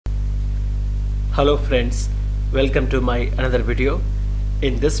Hello friends, welcome to my another video.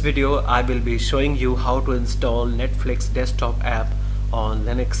 In this video I will be showing you how to install Netflix desktop app on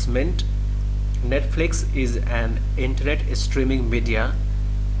Linux Mint. Netflix is an internet streaming media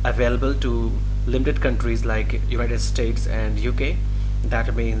available to limited countries like United States and UK.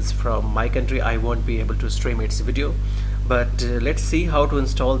 That means from my country I won't be able to stream its video, but let's see how to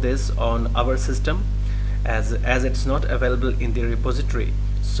install this on our system as it's not available in the repository.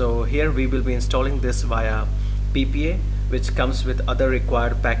 So here we will be installing this via PPA, which comes with other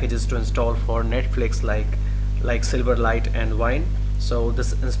required packages to install for Netflix like Silverlight and Wine. So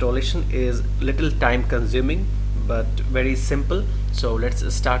this installation is little time consuming but very simple. So let's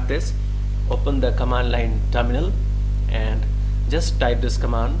start this. Open the command line terminal and just type this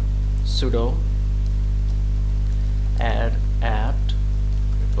command: sudo add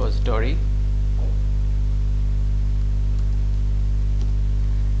apt-repository,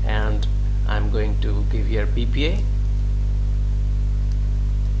 and I'm going to give here PPA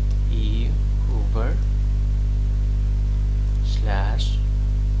ehoover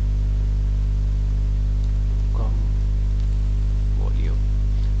 /compholio.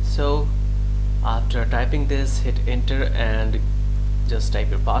 So after typing this, hit enter and just type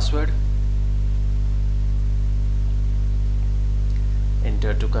your password.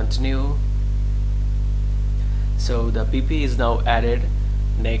 Enter to continue. So the PP is now added.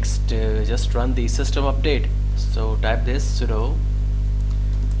 Next, just run the system update. So type this: sudo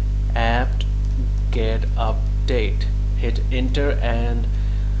apt-get update. Hit enter and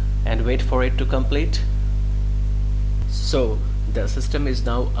wait for it to complete. So the system is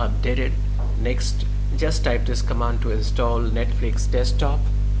now updated. Next, just type this command to install Netflix desktop: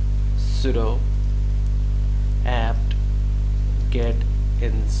 sudo apt-get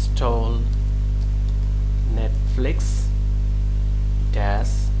install Netflix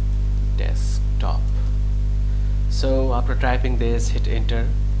desktop. So after typing this, hit enter,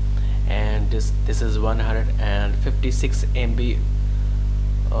 and this is 156 MB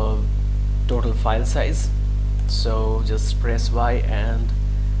total file size. So just press Y and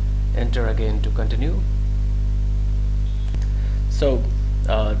enter again to continue. So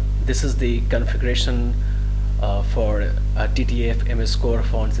this is the configuration for a TTF MS Core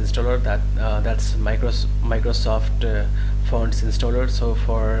fonts installer. That's Microsoft fonts installer. So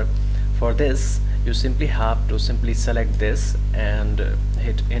for this you simply have to select this and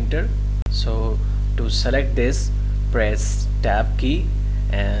hit enter. So to select this, press tab key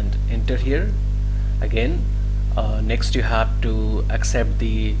and enter here again. Next you have to accept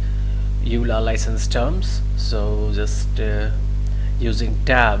the EULA license terms. So just using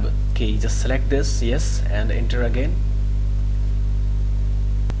tab key, just select this, yes, and enter again.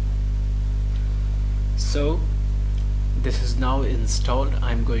 So this is now installed.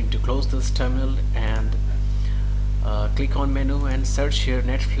 I'm going to close this terminal and click on menu and search here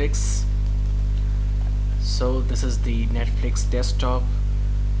Netflix. So this is the Netflix desktop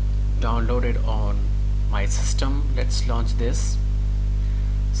downloaded on my system. Let's launch this.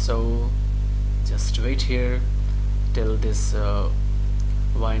 So just wait here till this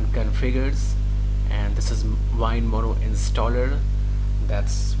Wine configures, and this is Wine Mono installer.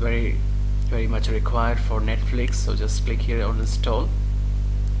 That's very much required for Netflix. So just click here on install.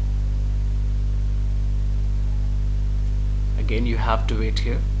 Again you have to wait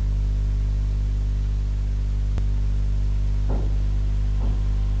here.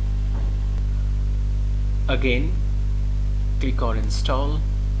 Again click on install.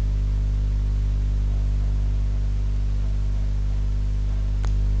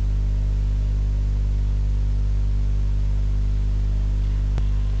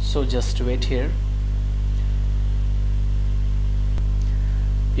 So just wait here.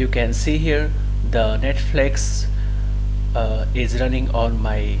 You can see here the Netflix is running on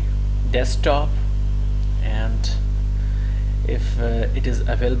my desktop, and if it is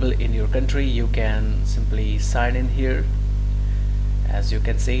available in your country, you can simply sign in here. As you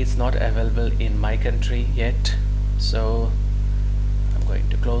can see, it's not available in my country yet, so I'm going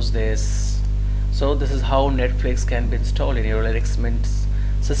to close this. So this is how Netflix can be installed in your Linux Mint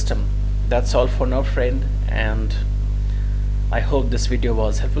system. That's all for now, friend, and I hope this video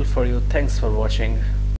was helpful for you. Thanks for watching.